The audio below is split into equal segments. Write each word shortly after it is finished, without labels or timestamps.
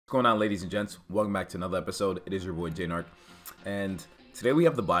What's going on, ladies and gents? Welcome back to another episode. It is your boy J-Narc, and today we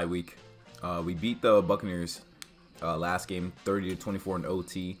have the bye week. We beat the Buccaneers last game 30-24 in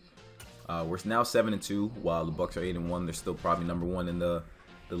OT. We're now 7-2 while the Bucs are 8-1. They're still probably number one in the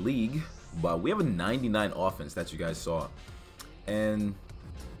league, but we have a 99 offense that you guys saw, and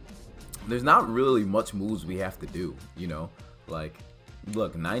there's not really much moves we have to do, you know. Like,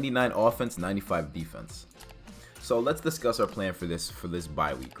 look, 99 offense, 95 defense. So let's discuss our plan for this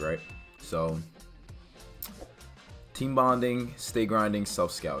bye week, right? So team bonding, stay grinding,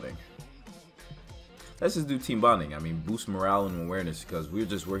 self-scouting. Let's just do team bonding. I mean, boost morale and awareness, because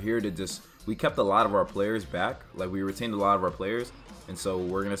we're here to we kept a lot of our players back. Like, we retained a lot of our players, and so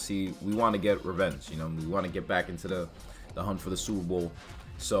we want to get revenge. You know, we want to get back into the hunt for the Super Bowl.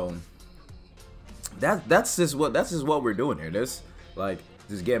 So that's just what we're doing here. Just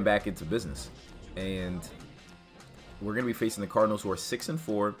getting back into business. And we're going to be facing the Cardinals, who are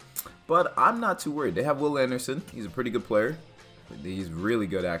 6-4, but I'm not too worried. They have Will Anderson. He's a pretty good player. He's really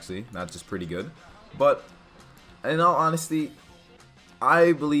good, actually, not just pretty good. But in all honesty,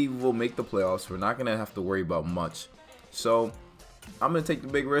 I believe we'll make the playoffs. We're not going to have to worry about much. So I'm going to take the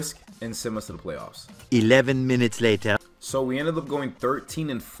big risk and send us to the playoffs. 11 minutes later. So we ended up going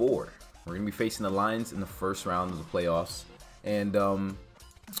 13-4. We're going to be facing the Lions in the first round of the playoffs. And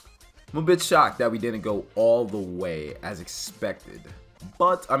I'm a bit shocked that we didn't go all the way as expected.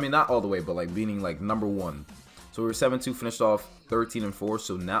 But, I mean, not all the way, but meaning number one. So we were 7-2, finished off 13-4,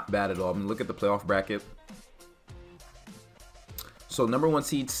 so not bad at all. I mean, look at the playoff bracket. So number one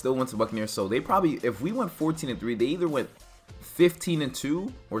seed still went to Buccaneers. So they probably, if we went 14-3, they either went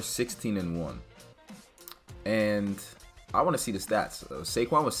 15-2 or 16-1. And I want to see the stats.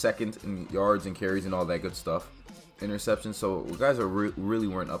 Saquon was second in yards and carries and all that good stuff. Interceptions, so guys really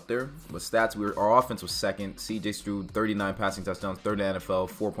weren't up there, but stats, our offense was second. STROUD 39 passing touchdowns, third in the NFL,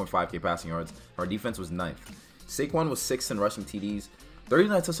 4.5K passing yards. Our defense was ninth. Saquon was sixth in rushing TDs,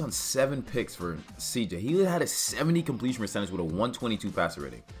 39 touchdowns, 7 picks for CJ. He had a 70 completion percentage with a 122 passer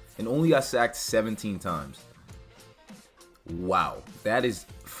rating and only got sacked 17 times. Wow, that is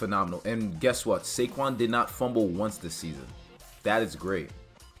phenomenal. And guess what? Saquon did not fumble once this season. That is great.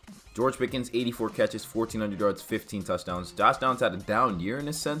 George Pickens, 84 catches, 1,400 yards, 15 touchdowns. Josh Downs had a down year in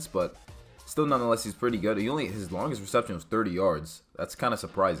a sense, but still, nonetheless, he's pretty good. His longest reception was 30 yards. That's kind of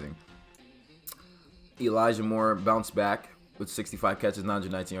surprising. Elijah Moore bounced back with 65 catches,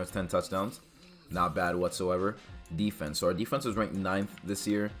 919 yards, 10 touchdowns. Not bad whatsoever. Defense. So our defense was ranked 9th this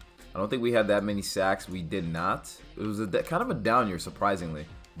year. I don't think we had that many sacks. We did not. It was kind of a down year, surprisingly.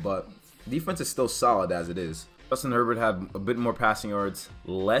 But defense is still solid as it is. Justin Herbert had a bit more passing yards,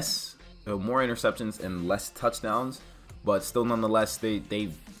 more interceptions, and less touchdowns, but still, nonetheless, they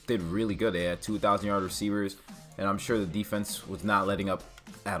did really good. They had 2,000-yard receivers, and I'm sure the defense was not letting up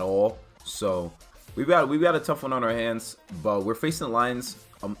at all. So we've got a tough one on our hands, but we're facing the Lions.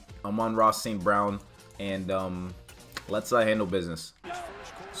 Amon-Ra St. Brown, and let's handle business.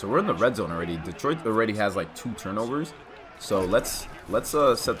 So we're in the red zone already. Detroit already has 2 turnovers, so let's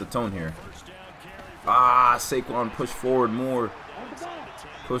set the tone here. Saquon, push forward more.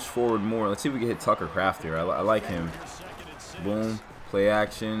 Push forward more. Let's see if we can hit Tucker Kraft here. I like him. Boom. Play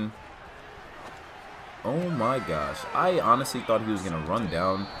action. Oh my gosh. I honestly thought he was going to run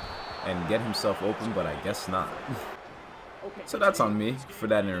down and get himself open, but I guess not. So that's on me for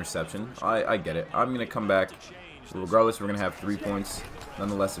that interception. I get it. I'm going to come back. Regardless, we're going to have 3 points.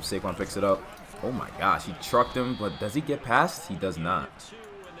 Nonetheless, if Saquon picks it up. Oh my gosh. He trucked him, but does he get past? He does not.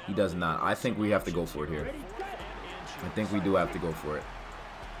 He does not. I think we have to go for it here. I think we do have to go for it.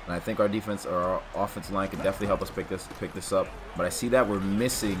 And I think our defense or our offensive line can definitely help us pick this up. But I see that we're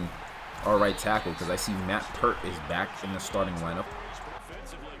missing our right tackle, because I see Matt Pert is back in the starting lineup.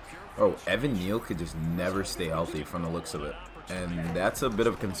 Oh, Evan Neal could just never stay healthy from the looks of it. And that's a bit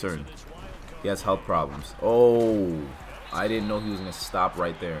of a concern. He has health problems. Oh, I didn't know he was going to stop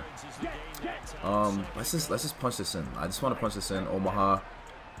right there. Let's just punch this in. I just want to punch this in. Omaha.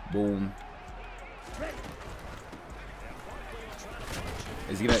 Boom.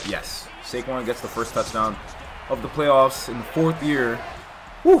 Is he gonna? Yes. Saquon gets the first touchdown of the playoffs in the 4th year.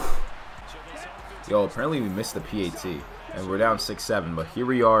 Whew. Yo, apparently we missed the PAT, and we're down 6-7. But here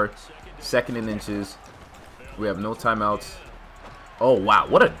we are, 2nd in inches. We have no timeouts. Oh wow,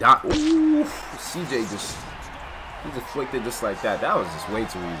 what a dot! Ooh, CJ he just flicked it just like that. That was just way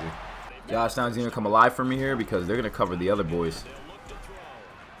too easy. Josh Downs gonna come alive for me here, because they're gonna cover the other boys.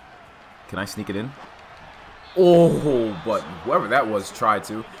 Can I sneak it in? Oh, but whoever that was tried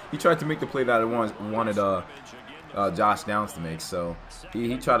to. He tried to make the play that I wanted Josh Downs to make. So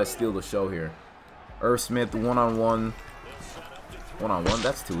he tried to steal the show here. Irv Smith one-on-one. 1-on-1.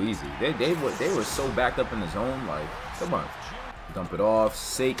 That's too easy. They were so backed up in the zone. Like, come on. Dump it off.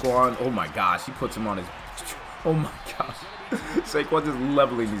 Saquon. Oh my gosh. He puts him on his. Oh my gosh. Saquon just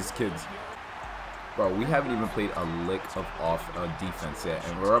leveling these kids. Bro, we haven't even played a lick of defense yet.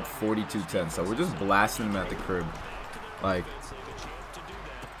 And we're up 42-10. So we're just blasting them at the crib. Like.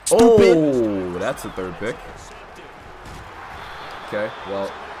 Stupid. Oh, that's a third pick. Okay, well,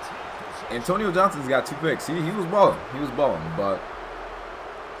 Antonio Johnson's got 2 picks. He was balling. He was balling, but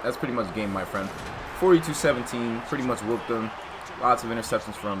that's pretty much game, my friend. 42-17, pretty much whooped them. Lots of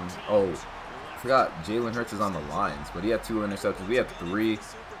interceptions from, oh, I forgot Jalen Hurts is on the Lions, but he had 2 interceptions. We had 3.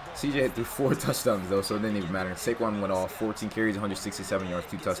 CJ threw 4 touchdowns, though, so it didn't even matter. Saquon went off, 14 carries, 167 yards,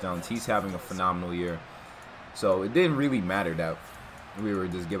 2 touchdowns. He's having a phenomenal year. So it didn't really matter that we were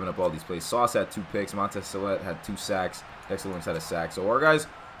just giving up all these plays. Sauce had 2 picks. Montez Sweat had 2 sacks. Dexter Lawrence had a sack. So our guys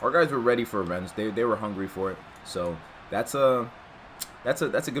were ready for revenge. They were hungry for it. So that's a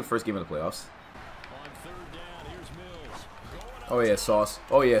good first game of the playoffs. Oh yeah, Sauce.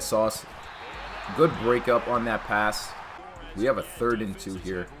 Oh yeah, Sauce. Good breakup on that pass. We have a 3rd and 2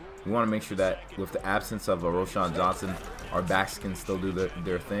 here. We want to make sure that with the absence of Roshan Johnson, our backs can still do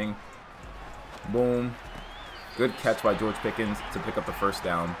their thing. Boom. Good catch by George Pickens to pick up the first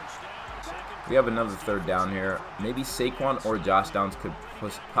down. We have another 3rd down here. Maybe Saquon or Josh Downs could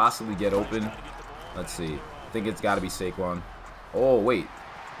possibly get open. Let's see. I think it's got to be Saquon. Oh, wait.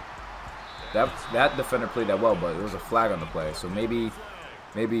 That defender played that well, but there was a flag on the play. So maybe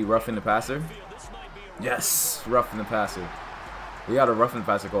roughing the passer? Yes, roughing the passer. We got a roughing the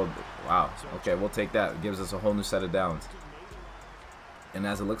passer called. Wow. Okay, we'll take that. It gives us a whole new set of downs. And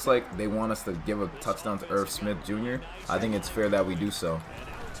as it looks like they want us to give a touchdown to Irv Smith Jr., I think it's fair that we do so.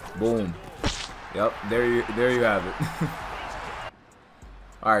 Boom. Yep, there you have it.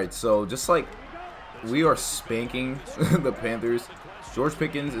 Alright, so just like we are spanking the Panthers, George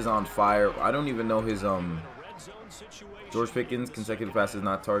Pickens is on fire. I don't even know his George Pickens, consecutive passes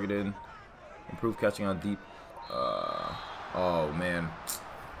not targeted. Improved catching on deep. Oh man.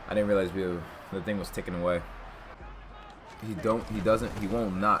 I didn't realize the thing was ticking away. He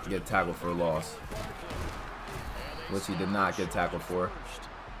won't not get tackled for a loss, which he did not get tackled for.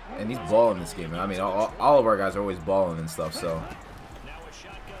 And he's balling this game. I mean, all of our guys are always balling and stuff. So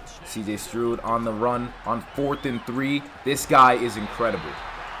CJ STROUD on the run on 4th and 3. This guy is incredible,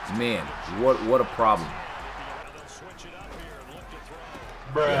 man. What a problem.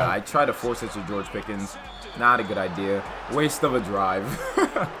 Yeah, I tried to force it to George Pickens. Not a good idea. Waste of a drive.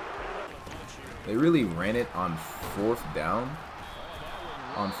 They really ran it on 4th down.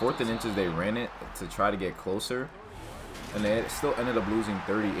 On 4th and inches, they ran it to try to get closer. And they still ended up losing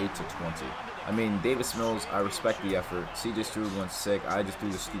 38-20. I mean, Davis Mills, I respect the effort. CJ STROUD went sick. I just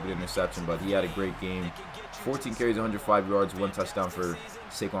threw the stupid interception, but he had a great game. 14 carries, 105 yards, 1 touchdown for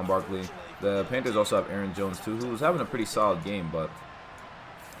Saquon Barkley. The Panthers also have Aaron Jones, too, who was having a pretty solid game, but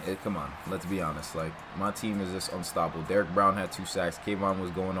come on, let's be honest. Like, my team is just unstoppable. Derek Brown had 2 sacks. Kayvon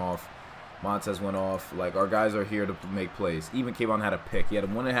was going off. Montez went off. Like, our guys are here to make plays. Even Kayvon had a pick. He had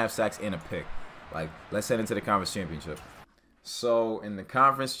 1.5 sacks and a pick. Like, let's head into the conference championship. So, in the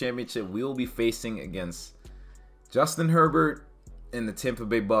conference championship, we will be facing against Justin Herbert and the Tampa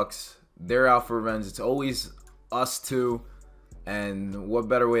Bay Bucks. They're out for revenge. It's always us two. And what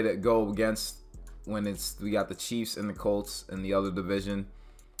better way to go against when we got the Chiefs and the Colts in the other division.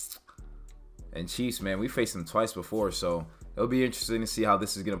 And Chiefs, man, we faced them twice before, so it'll be interesting to see how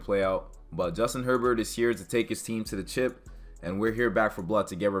this is going to play out. But Justin Herbert is here to take his team to the chip, and we're here back for blood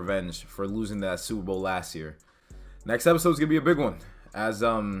to get revenge for losing that Super Bowl last year. Next episode is going to be a big one as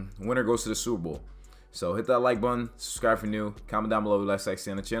winner goes to the Super Bowl. So hit that like button, subscribe if you're new, comment down below what you'd like to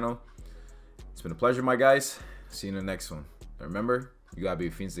see on the channel. It's been a pleasure, my guys. See you in the next one. And remember, you got to be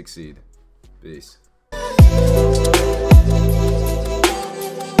a fiend to succeed. Peace.